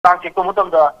Check to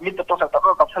mutam the meet the process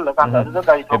of capsule the guy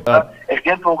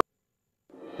again program.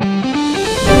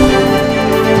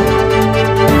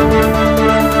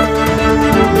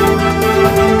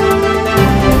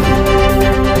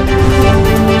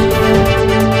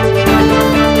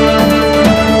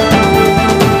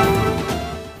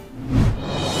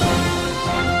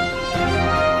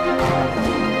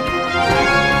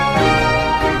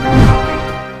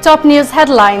 Top news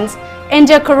headlines.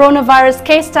 India coronavirus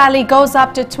case tally goes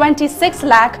up to 26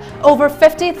 lakh, over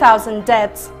 50,000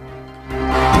 deaths.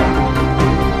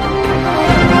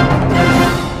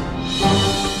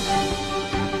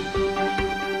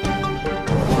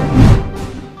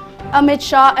 Amit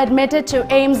Shah admitted to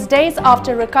AIIMS days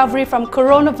after recovery from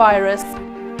coronavirus.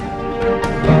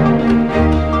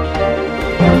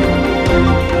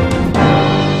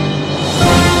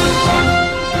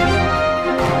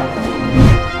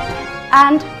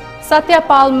 And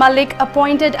Satyapal Malik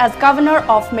appointed as Governor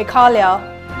of Meghalaya.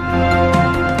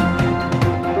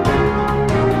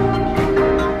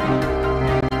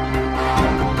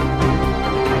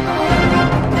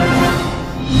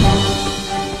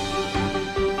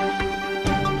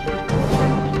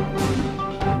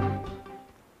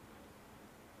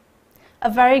 A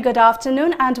very good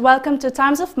afternoon and welcome to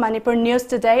Times of Manipur News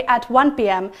today at 1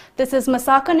 p.m. This is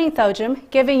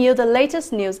MASACO giving you the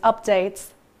latest news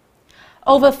updates.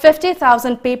 Over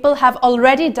 50,000 people have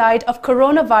already died of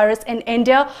coronavirus in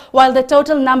India, while the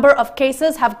total number of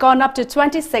cases have gone up to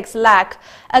 26 lakh.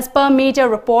 As per media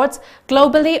reports,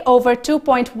 globally over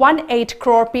 2.18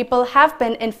 crore people have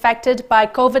been infected by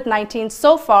COVID-19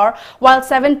 so far, while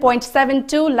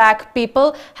 7.72 lakh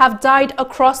people have died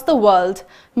across the world.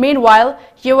 Meanwhile,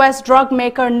 US drug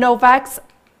maker Novax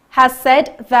has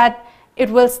said that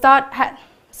it will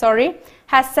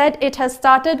it has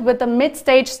started with the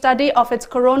mid-stage study of its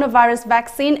coronavirus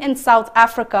vaccine in South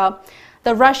Africa.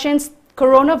 The Russian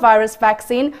coronavirus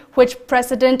vaccine, which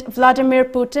President Vladimir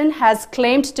Putin has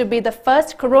claimed to be the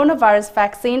first coronavirus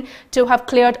vaccine to have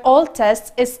cleared all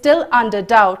tests, is still under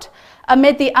doubt.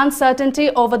 Amid the uncertainty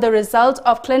over the result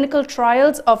of clinical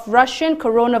trials of Russian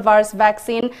coronavirus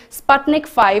vaccine Sputnik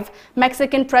V,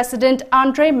 Mexican President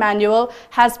Andrés Manuel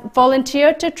has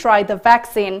volunteered to try the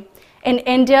vaccine. In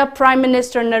India, Prime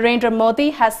Minister Narendra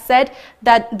Modi has said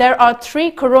that there are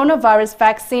 3 coronavirus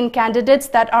vaccine candidates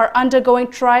that are undergoing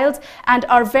trials and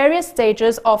are various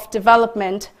stages of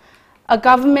development. A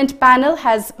government panel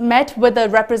has met with the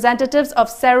representatives of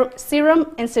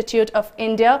Serum Institute of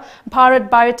India, Bharat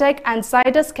Biotech and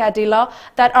Zydus Cadila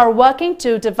that are working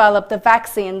to develop the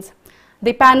vaccines.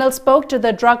 The panel spoke to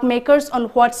the drug makers on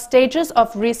what stages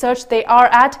of research they are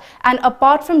at and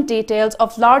apart from details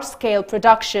of large-scale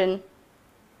production.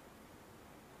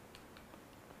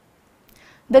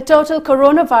 The total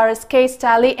coronavirus case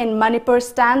tally in Manipur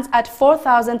stands at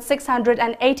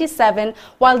 4,687,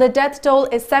 while the death toll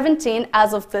is 17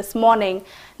 as of this morning.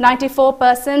 94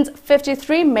 persons,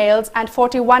 53 males and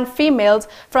 41 females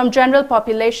from general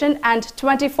population and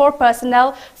 24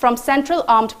 personnel from Central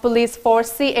Armed Police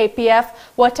Force CAPF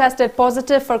were tested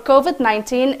positive for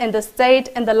COVID-19 in the state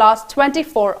in the last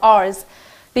 24 hours.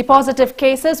 The positive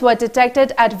cases were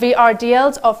detected at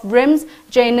VRDLs of RIMS,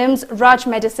 JNIMS, Raj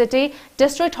Medicity,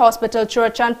 District Hospital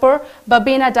Churachandpur,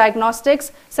 Babina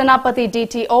Diagnostics, Senapati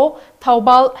DTO,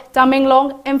 Thoubal,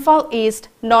 Tamenglong, Imphal East,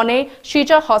 None,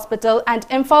 Shija Hospital and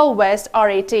Imphal West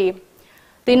RAT.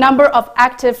 The number of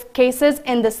active cases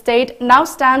in the state now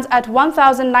stands at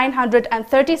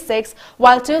 1,936,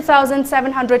 while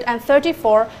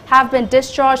 2,734 have been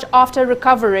discharged after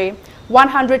recovery.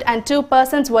 102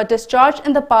 persons were discharged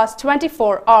in the past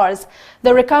 24 hours.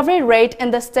 The recovery rate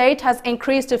in the state has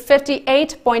increased to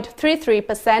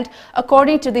 58.33%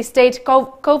 according to the state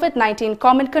COVID-19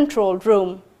 Common Control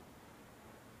Room.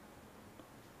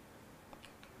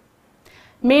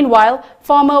 Meanwhile,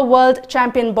 former world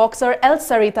champion boxer L.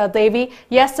 Sarita Devi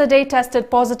yesterday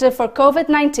tested positive for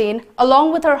COVID-19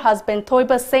 along with her husband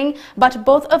Thoiba Singh, but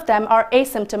both of them are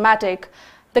asymptomatic.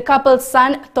 The couple's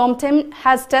son, Tomtim,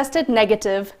 has tested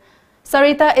negative.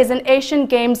 Sarita is an Asian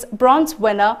Games bronze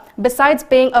winner, besides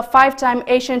being a 5-time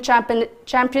Asian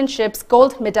Championships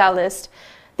gold medalist.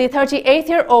 The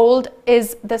 38-year-old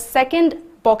is the second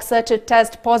boxer to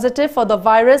test positive for the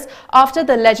virus after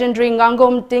the legendary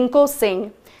Ngangom Dinko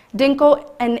Singh.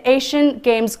 Dinko, an Asian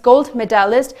Games gold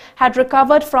medalist, had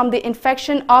recovered from the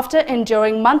infection after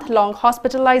enduring month-long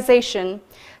hospitalization.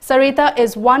 Sarita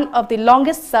is one of the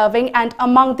longest-serving and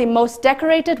among the most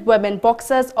decorated women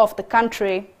boxers of the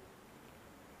country.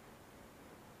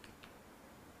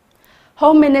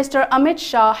 Home Minister Amit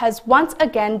Shah has once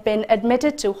again been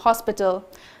admitted to hospital.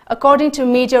 According to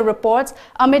media reports,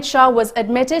 Amit Shah was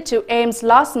admitted to AIIMS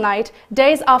last night,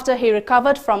 days after he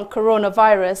recovered from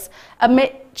coronavirus.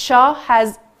 Amit Shah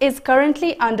is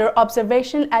currently under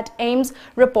observation at AIIMS,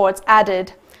 reports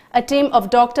added. A team of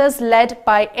doctors led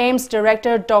by AIIMS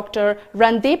Director Dr.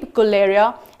 Randeep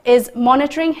Guleria is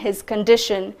monitoring his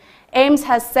condition. AIIMS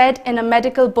has said in a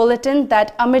medical bulletin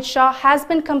that Amit Shah has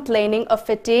been complaining of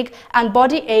fatigue and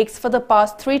body aches for the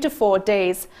past 3 to 4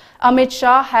 days. Amit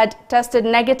Shah had tested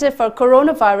negative for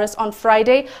coronavirus on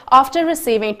Friday after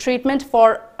receiving treatment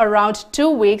for around 2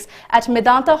 weeks at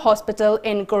Medanta Hospital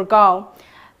in Gurgaon.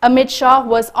 Amit Shah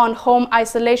was on home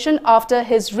isolation after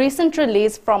his recent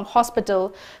release from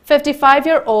hospital.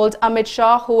 55-year-old Amit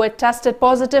Shah, who had tested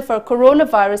positive for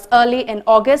coronavirus early in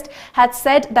August, had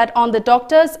said that on the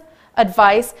doctor's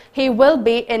advice, he will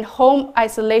be in home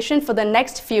isolation for the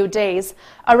next few days.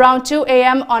 Around 2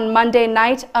 a.m. on Monday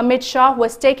night, Amit Shah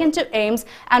was taken to AIIMS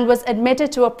and was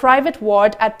admitted to a private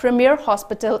ward at Premier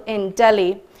Hospital in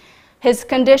Delhi. His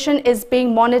condition is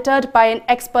being monitored by an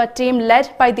expert team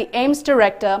led by the AIIMS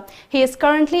director. He is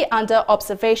currently under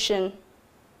observation.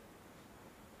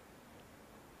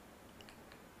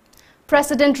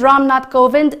 President Ramnath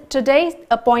Kovind today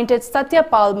appointed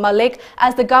Satyapal Malik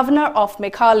as the governor of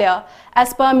Meghalaya.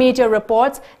 As per media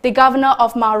reports, the governor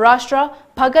of Maharashtra,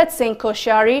 Bhagat Singh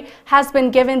Koshyari, has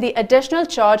been given the additional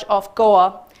charge of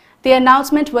Goa. The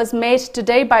announcement was made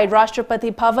today by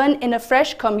Rashtrapati Bhavan in a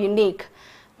fresh communique.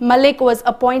 Malik was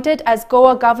appointed as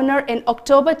Goa governor in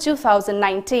October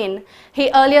 2019.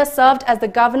 He earlier served as the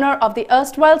governor of the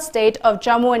erstwhile state of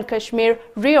Jammu and Kashmir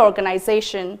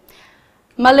reorganization.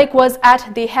 Malik was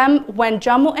at the helm when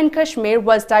Jammu and Kashmir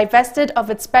was divested of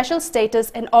its special status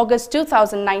in August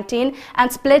 2019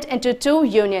 and split into 2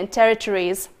 union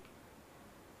territories.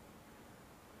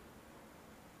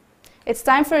 It's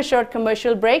time for a short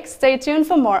commercial break. Stay tuned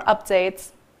for more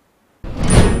updates.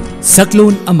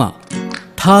 Saklon Ama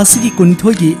Thasigi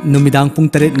Kuntogi Numidang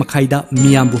Pungtaret Makaida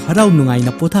Miambu Harau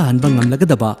Nungaina Pota Hanbang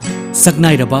Lagadaba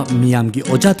Sagnairaba Miamgi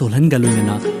Ojatolhan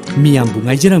Galunana Miambu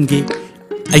Naijeramgi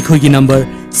Aikogi number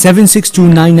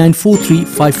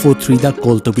 7629943543 da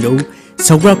call to below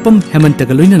Sagrapam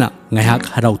Hemantagaluina Ngayak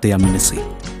Haraute Aminasi.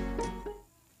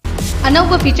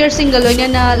 Another feature single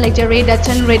Loinana Lecture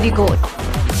Dachan Ready Gold.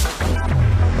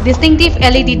 Distinctive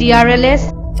LED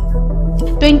DRLS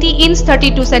 20-inch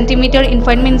 32cm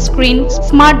infotainment screen,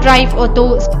 smart drive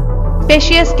auto,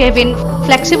 spacious cabin,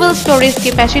 flexible storage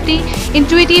capacity,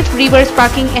 intuitive reverse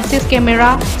parking assist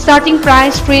camera, starting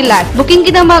price 3 lakh. Booking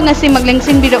kidamag ngasi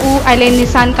maglangsing bidau Island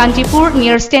Nissan Kantipur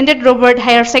near Standard Robert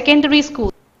Higher Secondary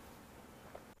School.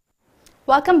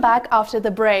 Welcome back after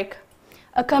the break.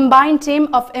 A combined team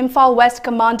of Imphal West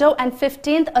Commando and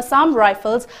 15th Assam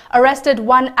Rifles arrested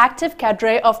one active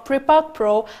cadre of Pripak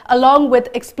Pro along with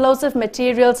explosive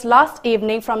materials last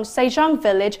evening from Sejong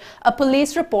village, a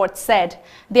police report said.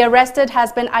 The arrested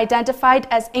has been identified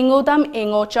as Ingudam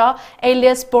Ingocha,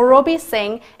 alias Borobi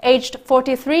Singh, aged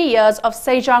 43 years, of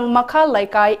Sejong Makha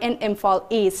Laikai in Imphal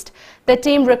East. The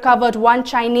team recovered 1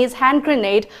 Chinese hand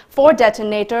grenade, 4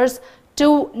 detonators,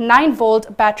 2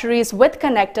 9-volt batteries with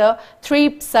connector,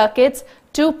 3 circuits,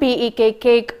 2 PEK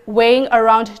cake weighing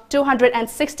around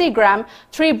 260 gram,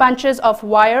 3 bunches of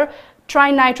wire,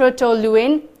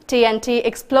 trinitrotoluene, TNT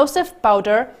explosive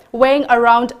powder weighing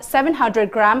around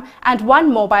 700 gram, and 1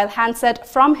 mobile handset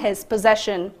from his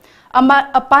possession.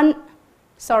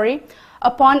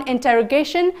 Upon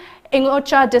interrogation,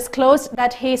 Ingocha disclosed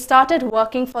that he started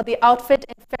working for the outfit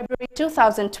in February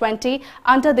 2020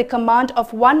 under the command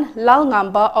of one Lal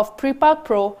Ngamba of Pripak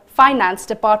Pro Finance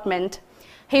Department.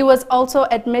 He was also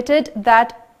admitted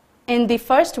that in the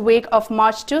first week of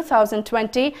March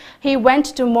 2020, he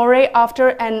went to Moreh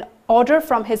after an order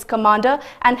from his commander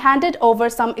and handed over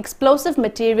some explosive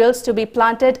materials to be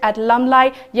planted at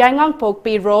Lamlai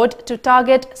Yangang-Pokpi Road to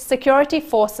target security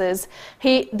forces.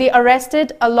 The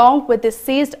arrested along with the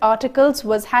seized articles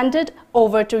was handed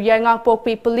over to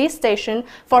Yangang-Pokpi police station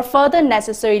for further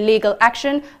necessary legal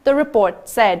action, the report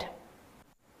said.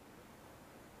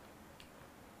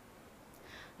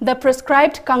 The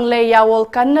prescribed Kangle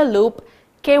Yawol Kanna Loop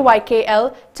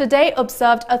KYKL today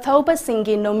observed Athoba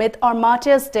Singhi Numit or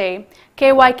Martyrs Day.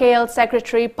 KYKL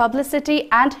Secretary Publicity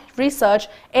and Research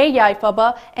A.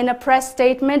 Yaifaba, in a press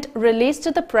statement released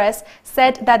to the press,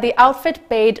 said that the outfit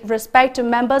paid respect to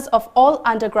members of all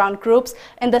underground groups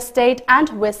in the state and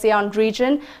Visayan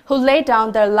region who laid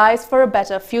down their lives for a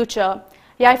better future.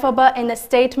 Yaifaba in a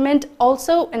statement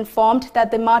also informed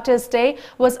that the Martyrs Day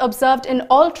was observed in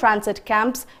all transit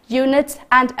camps, units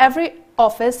and every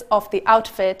office of the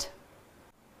outfit.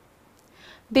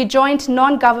 The joint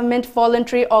non-government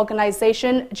voluntary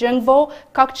organization Jingvo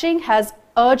Kukching has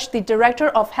urged the Director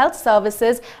of Health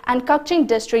Services and Kukching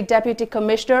District Deputy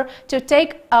Commissioner to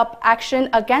take up action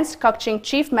against Kukching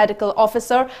Chief Medical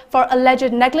Officer for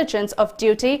alleged negligence of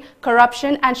duty,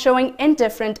 corruption and showing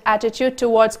indifferent attitude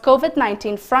towards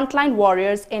COVID-19 frontline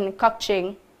warriors in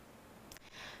Kukching.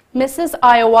 Mrs.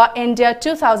 Iowa India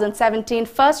 2017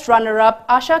 first runner-up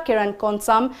Asha Kiran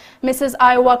Konsam, Mrs.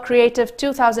 Iowa Creative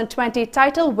 2020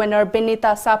 title winner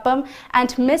Binita Sapam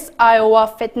and Miss Iowa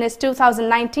Fitness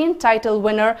 2019 title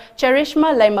winner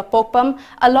Cherishma Leimapokpam,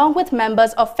 along with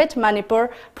members of Fit Manipur,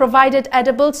 provided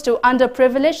edibles to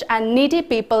underprivileged and needy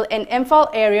people in Imphal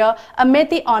area amid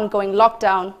the ongoing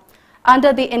lockdown.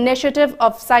 Under the initiative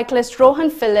of cyclist Rohan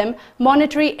Film,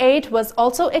 monetary aid was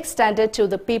also extended to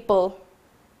the people.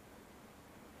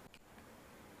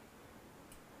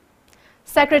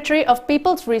 Secretary of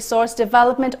People's Resource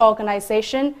Development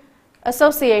Organization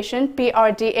Association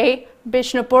PRDA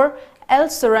Bishnupur L.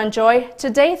 Suranjoy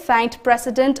today thanked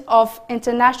President of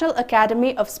International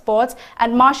Academy of Sports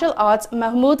and Martial Arts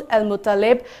Mahmoud El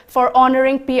Mutalib for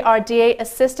honoring PRDA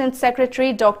Assistant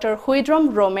Secretary Dr.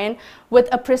 Huidrom Romain with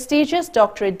a prestigious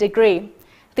doctorate degree.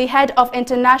 The head of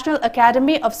International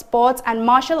Academy of Sports and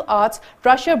Martial Arts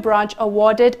Russia branch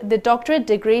awarded the doctorate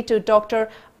degree to Dr.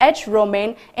 H.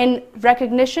 Romain in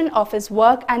recognition of his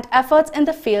work and efforts in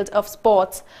the field of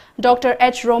sports. Dr.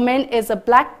 H. Romain is a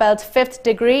black belt 5th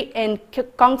degree in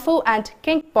Kung Fu and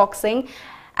Kickboxing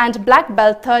and black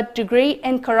belt 3rd degree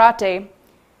in Karate.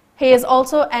 He is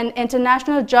also an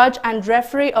international judge and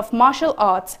referee of martial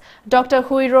arts. Dr.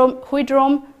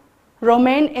 Huidrom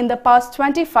Romain, in the past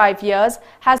 25 years,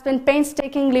 has been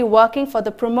painstakingly working for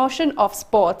the promotion of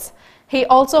sports. He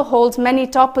also holds many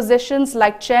top positions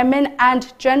like Chairman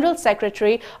and General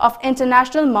Secretary of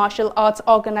International Martial Arts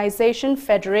Organization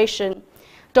Federation.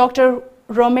 Dr.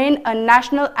 Romain, a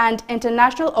national and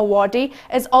international awardee,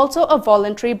 is also a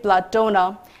voluntary blood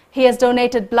donor. He has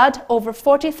donated blood over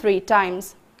 43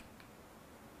 times.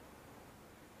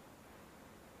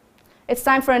 It's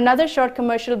time for another short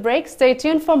commercial break. Stay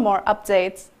tuned for more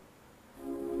updates.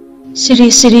 Siri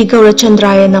Siri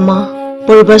Gaurachandraya Nama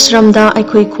Purvasramda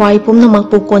Aikhoi Khwai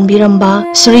Pumnamakpu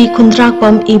Konbiramba Sri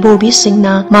Kundrakpam Ibobi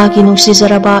Singna Magi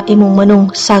Nungsizaraba Imung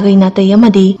Manung Sagai Natai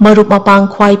Amadi Marup Mapang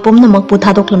Khwai Pumnamakpu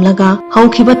Thadoklamlaga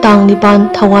Haukiba Tang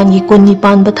Nipan Thawangi Kun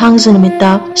Nipan Bathang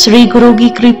Zanumita Sri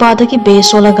Gurugi Kripadagi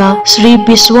Besolaga Sri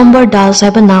Biswambar Das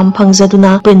haiba nam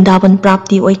Phangzaduna Brindaban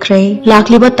Prapti Oikre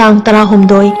Lakliba Tang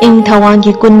Tarahumdoi Ing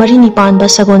Thawangi Kun Mari Nipan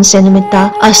Basagon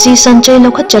Senumita Asi Sanchay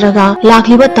Lokhatjaraga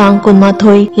Lakliba Tang Kun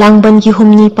Mathoi Langban Gi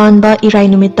Humni Panba Irai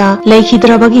Numita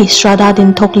Leihidrabagi Shraddha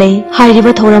Din Thokle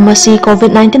Hairiba Thoramasi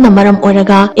COVID-19 Namaram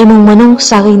Oraga Imung Manung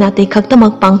Sagai Nate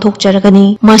Khaktamak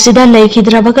Pangthokjaragani Masida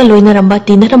Leihidrabaga Loinaramba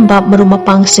Tinaramba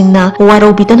Marumapang Singna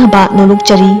Warobitan Haba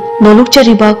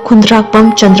Nolukchariba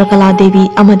Kundrakpam Chandrakala Devi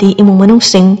Amadi Imung Manung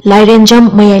Singh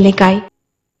Lairenjam Mayailekai.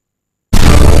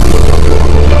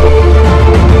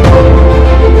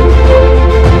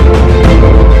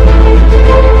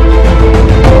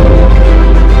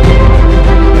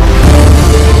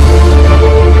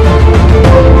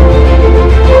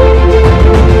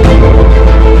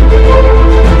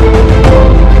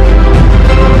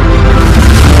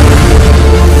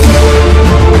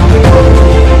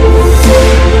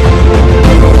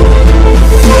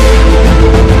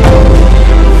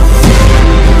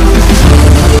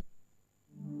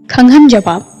 खंगहन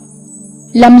जवाब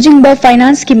लमजिंगबा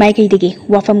finance की माइकईदगी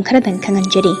वाफम खरदन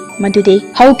खंगनजरी मदुदे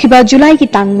हौखिबा जुलाई की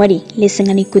तांग मरी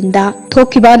लिसिंगनी कुंदा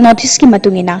थोखिबा notice की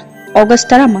मतुंगिना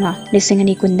अगस्त 15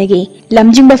 लिसिंगनी कुंदगी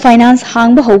लमजिंगबा finance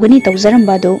हांगबा होगनी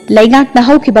तौजरंबादो लैगाकना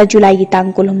हौखिबा जुलाई की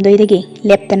तांग कुलुमदोइदगी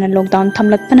लेप्तना lockdown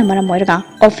थमलकपना मरम ओइरगा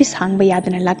office हांगबा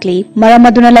यादना लाकली मरम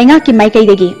अदुना लैगा की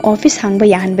माइकईदगी ऑफिस हांगबा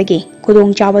याहनबगी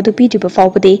खुदोंग चाबदु पीदिबा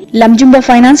फावबदे लमजिंगबा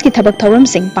फाइनेंस की थबक थौरम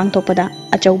सिंह पांगथोपदा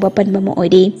अचौबा पनबम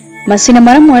ओइरी मसिना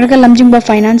मरम ओइरगा लमजिंगबा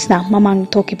फाइनेंस ना ममांग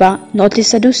थोखिबा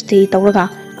नोटिस अदु स्टे तौरगा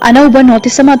अनौबा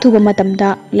नोटिस अमा थुबा मतमदा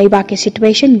लेबा के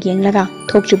सिचुएशन गेंगलगा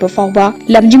थोकजुबा फावबा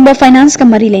लमजिंगबा फाइनेंस का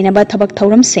मरी लेनबा थबक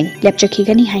थौरम Singh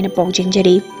लेपचखिगनी हाइना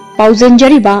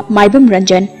पाउजेंजरीबा Maibam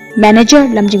Ranjan manager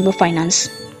लमजिंगबा finance.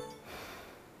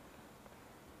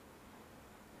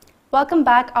 Welcome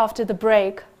back after the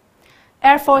break.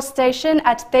 Air Force Station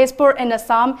at Tezpur in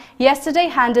Assam yesterday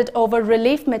handed over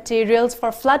relief materials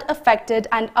for flood-affected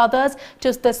and others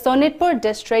to the Sonitpur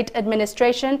District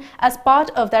Administration as part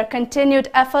of their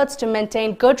continued efforts to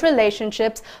maintain good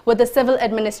relationships with the civil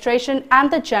administration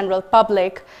and the general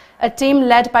public. A team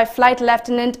led by Flight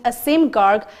Lieutenant Asim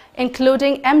Garg,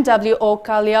 including MWO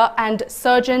Kalia and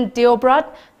Surgeon Diobrat,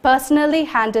 personally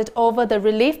handed over the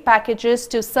relief packages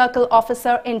to Circle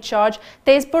Officer in charge,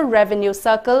 Tezpur Revenue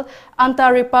Circle,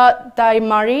 Antaripa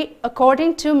Daimari,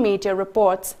 according to media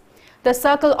reports. The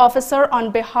Circle Officer, on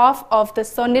behalf of the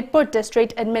Sonitpur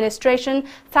District Administration,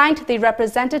 thanked the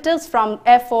representatives from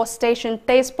Air Force Station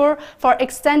Tezpur for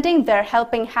extending their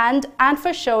helping hand and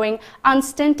for showing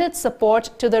unstinted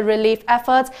support to the relief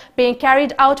efforts being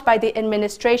carried out by the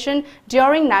administration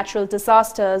during natural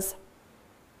disasters.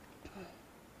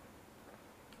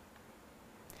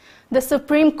 The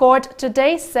Supreme Court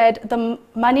today said the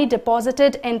money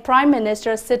deposited in Prime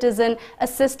Minister's Citizen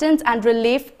Assistance and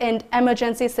Relief in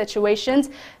Emergency Situations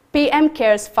PM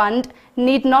CARES Fund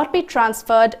need not be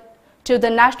transferred to the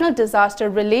National Disaster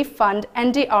Relief Fund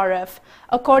NDRF.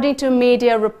 According to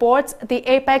media reports, the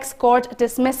Apex Court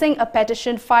dismissing a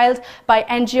petition filed by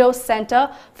NGO Center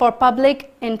for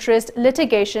Public Interest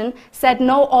Litigation said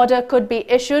no order could be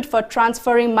issued for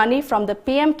transferring money from the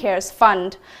PM CARES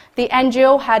Fund. The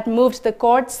NGO had moved the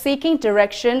court seeking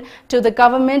direction to the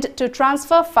government to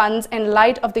transfer funds in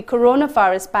light of the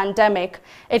coronavirus pandemic.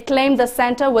 It claimed the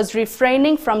center was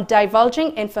refraining from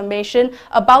divulging information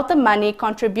about the money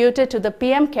contributed to the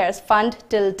PM CARES Fund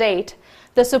till date.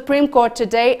 The Supreme Court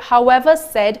today, however,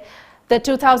 said the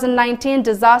 2019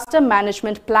 disaster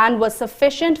management plan was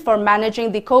sufficient for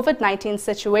managing the COVID-19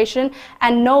 situation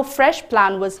and no fresh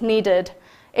plan was needed.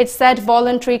 It said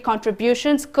voluntary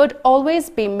contributions could always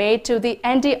be made to the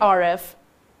NDRF.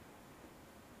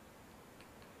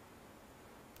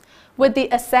 With the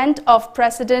assent of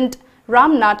President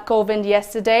Ramnath Kovind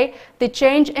yesterday, the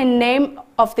change in name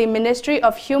of the Ministry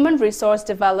of Human Resource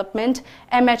Development,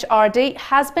 MHRD,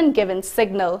 has been given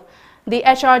signal. The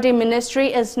HRD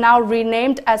Ministry is now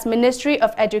renamed as Ministry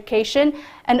of Education,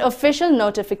 an official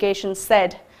notification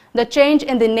said. The change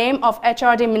in the name of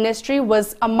HRD Ministry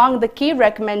was among the key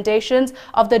recommendations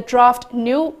of the draft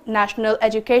new National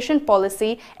Education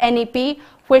Policy, NEP,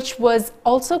 which was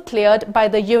also cleared by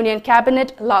the Union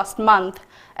Cabinet last month.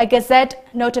 A Gazette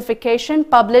notification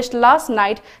published last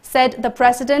night said the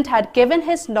President had given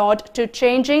his nod to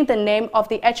changing the name of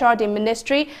the HRD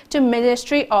Ministry to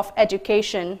Ministry of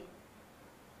Education.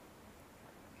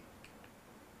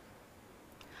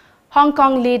 Hong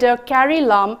Kong leader Carrie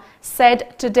Lam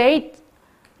said today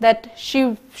that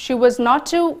she was not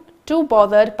too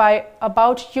bothered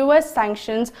about US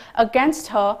sanctions against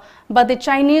her, but the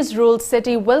Chinese-ruled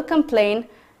city will complain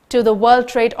to the World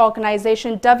Trade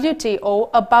Organization WTO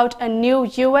about a new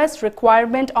US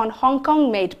requirement on Hong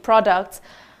Kong-made products.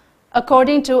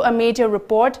 According to a media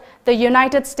report, the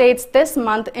United States this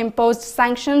month imposed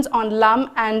sanctions on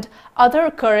Lam and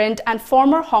other current and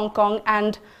former Hong Kong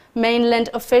and mainland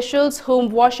officials whom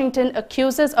Washington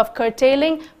accuses of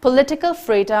curtailing political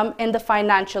freedom in the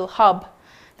financial hub.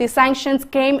 The sanctions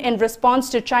came in response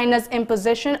to China's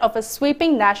imposition of a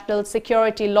sweeping national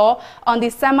security law on the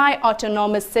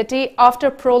semi-autonomous city after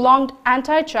prolonged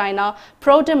anti-China,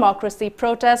 pro-democracy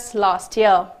protests last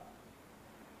year.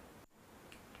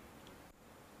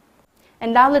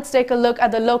 And now let's take a look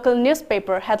at the local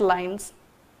newspaper headlines.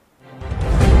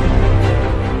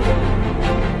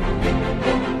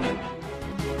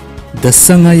 The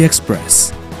Shanghai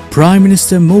Express. Prime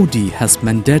Minister Modi has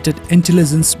mandated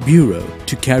Intelligence Bureau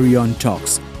to carry on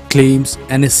talks, claims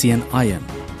NSC and IM.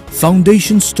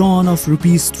 Foundation stone of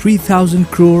Rs 3,000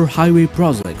 crore highway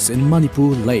projects in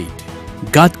Manipur laid.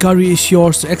 Gadkari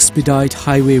assures to expedite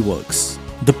highway works.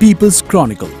 The People's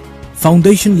Chronicle.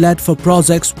 Foundation led for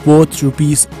projects worth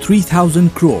Rs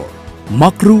 3,000 crore.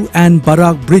 Makru and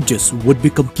Barak bridges would be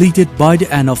completed by the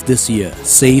end of this year,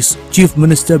 says Chief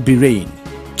Minister Birain.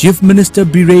 Chief Minister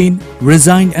Birain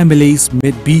resigned MLAs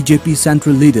mid BJP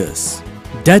central leaders.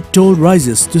 Death toll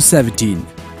rises to 17.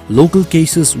 Local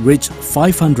cases reach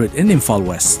 500 in Imphal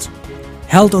West.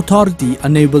 Health Authority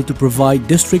unable to provide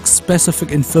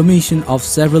district-specific information of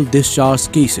several discharge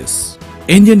cases.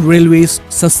 Indian Railways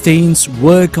sustains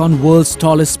work on world's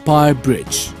tallest spire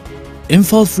bridge.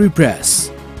 Imphal Free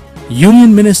Press.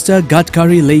 Union Minister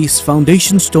Gadkari lays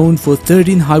foundation stone for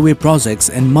 13 highway projects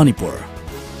in Manipur.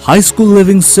 High School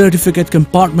Living Certificate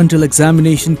Compartmental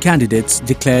Examination candidates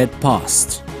declared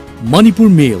passed. Manipur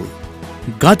Mail.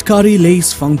 Gadkari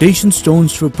lays foundation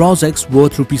stones for projects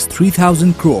worth Rs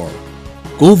 3,000 crore.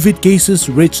 COVID cases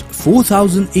reached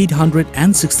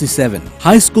 4,867.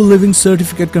 High School Living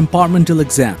Certificate Compartmental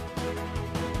Exam.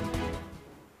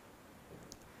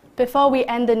 Before we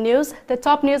end the news, the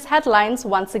top news headlines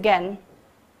once again.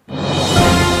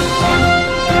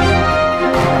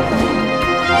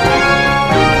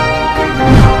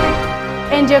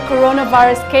 India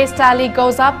coronavirus case tally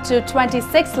goes up to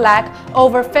 26 lakh,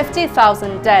 over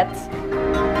 50,000 deaths.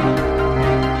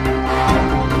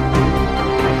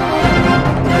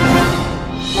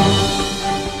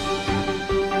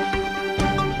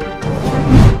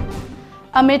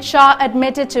 Amit Shah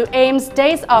admitted to AIIMS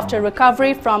days after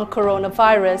recovery from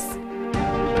coronavirus.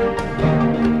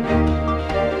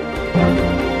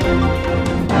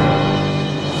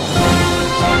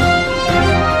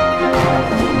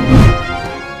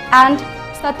 And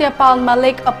Satyapal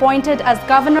Malik appointed as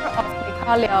Governor of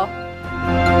Meghalaya.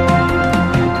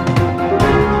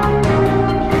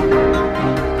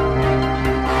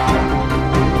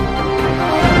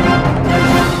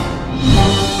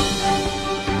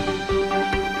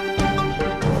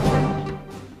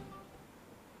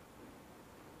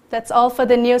 That's all for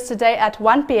the news today at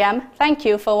 1 p.m. Thank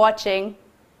you for watching.